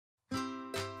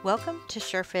Welcome to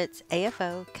SUREFIT's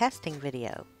AFO casting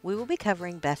video. We will be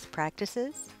covering best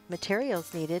practices,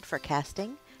 materials needed for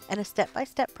casting, and a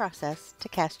step-by-step process to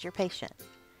cast your patient.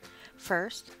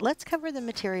 First, let's cover the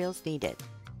materials needed.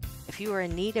 If you are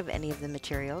in need of any of the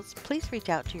materials, please reach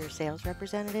out to your sales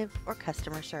representative or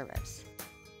customer service.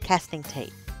 Casting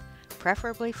tape,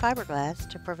 preferably fiberglass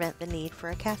to prevent the need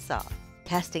for a cast saw.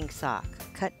 Casting sock,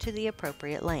 cut to the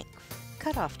appropriate length.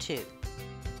 Cutoff tube.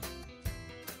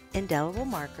 Indelible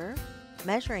marker,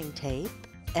 measuring tape,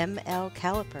 ml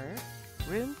caliper,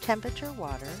 room temperature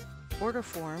water, order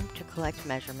form to collect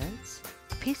measurements,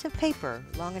 a piece of paper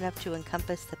long enough to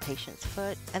encompass the patient's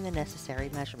foot and the necessary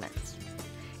measurements.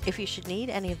 If you should need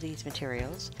any of these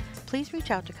materials, please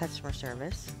reach out to customer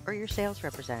service or your sales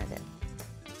representative.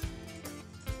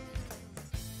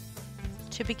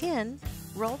 To begin,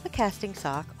 roll the casting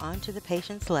sock onto the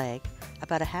patient's leg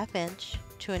about a ½ inch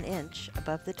to an inch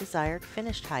above the desired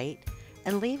finished height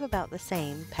and leave about the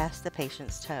same past the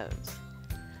patient's toes.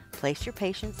 Place your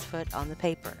patient's foot on the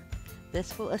paper.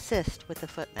 This will assist with the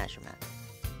foot measurement.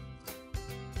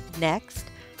 Next,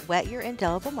 wet your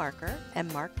indelible marker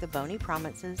and mark the bony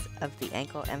prominences of the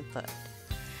ankle and foot.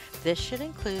 This should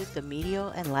include the medial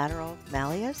and lateral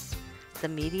malleus, the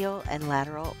medial and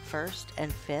lateral 1st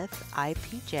and 5th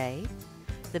IPJ,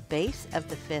 the base of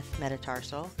the 5th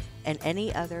metatarsal, and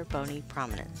any other bony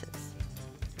prominences.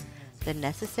 The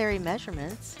necessary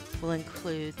measurements will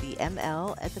include the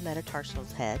ml at the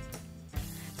metatarsal's head,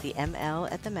 the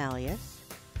ml at the malleus,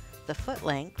 the foot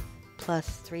length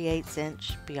plus 3/8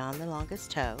 inch beyond the longest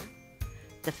toe,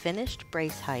 the finished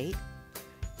brace height,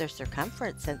 the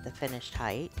circumference at the finished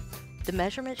height. The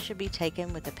measurements should be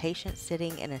taken with the patient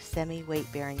sitting in a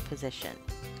semi-weight-bearing position.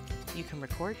 You can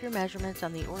record your measurements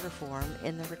on the order form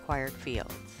in the required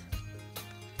fields.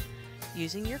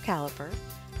 Using your caliper,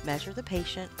 measure the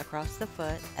patient across the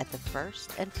foot at the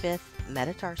 1st and 5th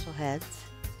metatarsal heads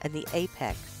and the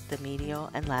apex, the medial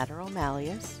and lateral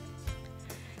malleus.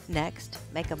 Next,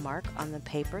 make a mark on the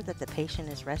paper that the patient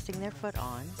is resting their foot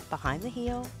on behind the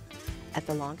heel, at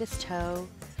the longest toe,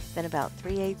 then about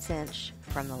 3/8 inch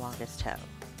from the longest toe.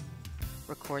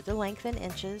 Record the length in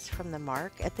inches from the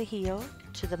mark at the heel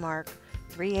to the mark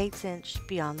 3/8 inch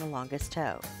beyond the longest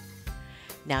toe.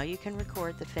 Now you can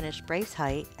record the finished brace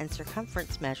height and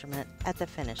circumference measurement at the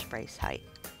finished brace height.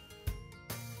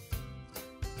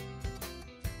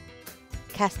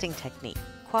 Casting technique.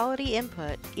 Quality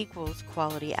input equals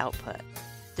quality output.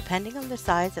 Depending on the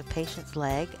size of patient's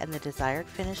leg and the desired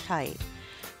finished height,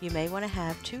 you may want to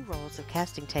have 2 rolls of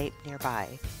casting tape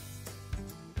nearby.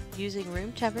 Using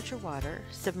room temperature water,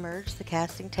 submerge the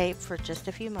casting tape for just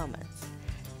a few moments.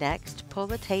 Next, pull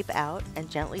the tape out and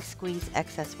gently squeeze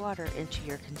excess water into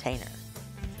your container.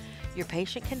 Your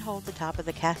patient can hold the top of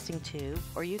the casting tube,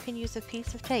 or you can use a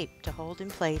piece of tape to hold in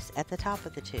place at the top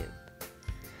of the tube.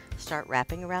 Start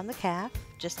wrapping around the calf,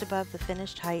 just above the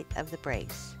finished height of the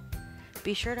brace.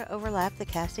 Be sure to overlap the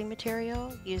casting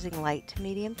material using light to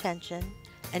medium tension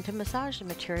and to massage the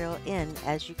material in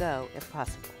as you go if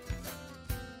possible.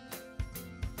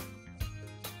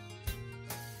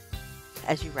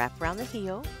 As you wrap around the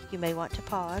heel, you may want to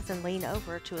pause and lean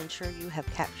over to ensure you have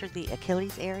captured the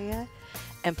Achilles area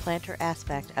and plantar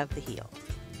aspect of the heel.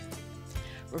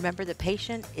 Remember, the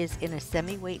patient is in a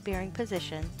semi-weight-bearing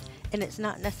position and it's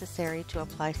not necessary to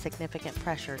apply significant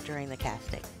pressure during the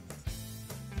casting.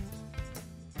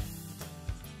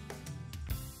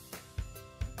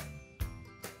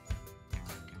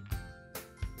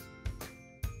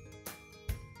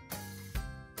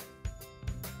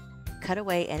 Cut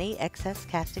away any excess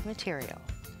casting material.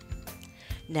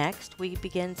 Next, we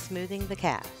begin smoothing the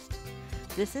cast.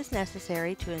 This is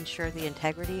necessary to ensure the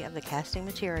integrity of the casting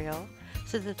material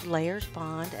so that the layers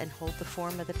bond and hold the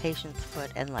form of the patient's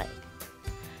foot and leg.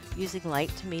 Using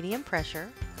light to medium pressure,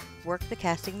 work the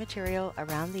casting material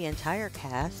around the entire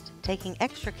cast, taking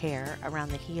extra care around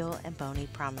the heel and bony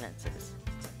prominences.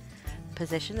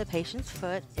 Position the patient's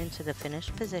foot into the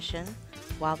finished position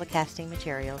while the casting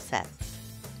material sets.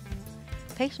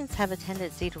 Patients have a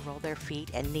tendency to roll their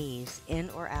feet and knees in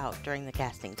or out during the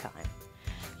casting time.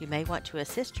 You may want to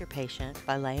assist your patient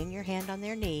by laying your hand on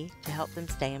their knee to help them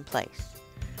stay in place.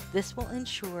 This will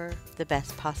ensure the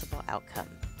best possible outcome.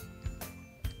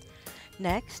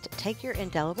 Next, take your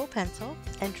indelible pencil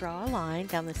and draw a line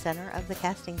down the center of the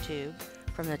casting tube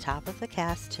from the top of the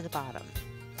cast to the bottom.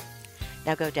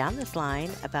 Now go down this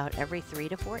line about every 3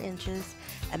 to 4 inches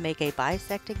and make a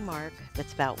bisecting mark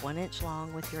that's about 1 inch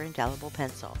long with your indelible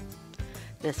pencil.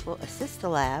 This will assist the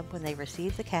lab when they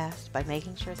receive the cast by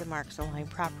making sure the marks align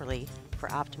properly for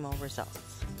optimal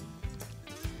results.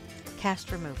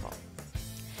 Cast removal.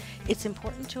 It's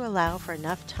important to allow for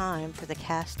enough time for the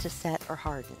cast to set or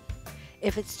harden.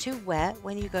 If it's too wet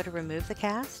when you go to remove the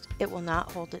cast, it will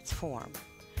not hold its form.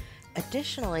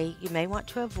 Additionally, you may want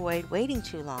to avoid waiting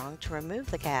too long to remove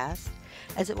the cast,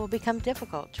 as it will become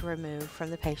difficult to remove from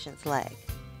the patient's leg.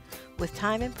 With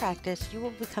time and practice, you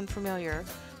will become familiar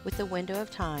with the window of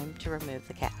time to remove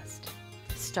the cast.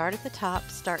 Start at the top,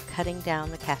 start cutting down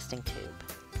the casting tube.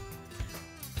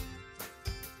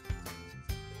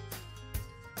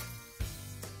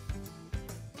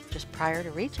 Just prior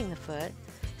to reaching the foot,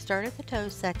 start at the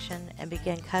toes section and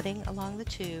begin cutting along the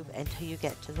tube until you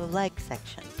get to the leg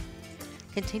section.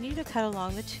 Continue to cut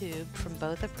along the tube from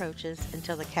both approaches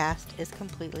until the cast is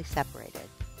completely separated.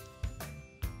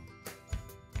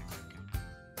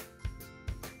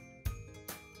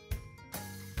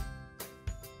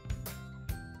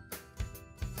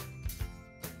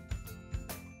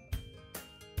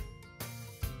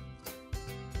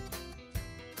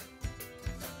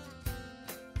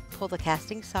 Pull the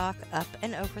casting sock up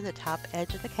and over the top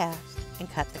edge of the cast and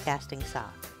cut the casting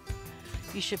sock.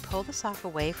 You should pull the sock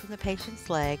away from the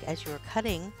patient's leg as you are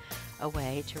cutting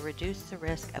away to reduce the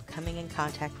risk of coming in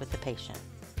contact with the patient.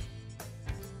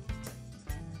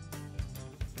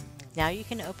 Now you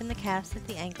can open the cast at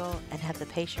the ankle and have the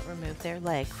patient remove their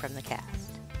leg from the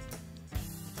cast.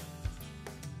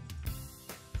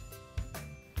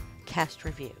 Cast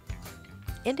review.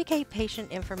 Indicate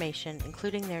patient information,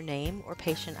 including their name or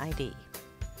patient ID.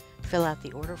 Fill out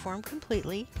the order form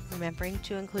completely, remembering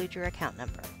to include your account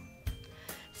number.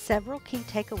 Several key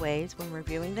takeaways when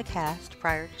reviewing the cast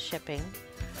prior to shipping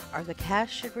are: the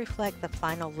cast should reflect the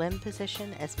final limb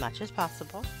position as much as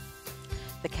possible.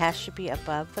 The cast should be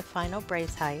above the final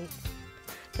brace height.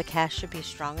 The cast should be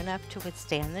strong enough to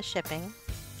withstand the shipping.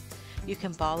 You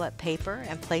can ball up paper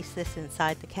and place this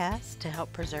inside the cast to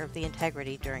help preserve the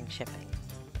integrity during shipping.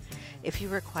 If you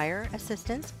require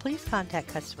assistance, please contact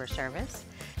customer service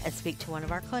and speak to one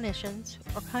of our clinicians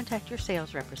or contact your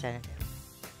sales representative.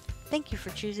 Thank you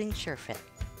for choosing SUREFIT.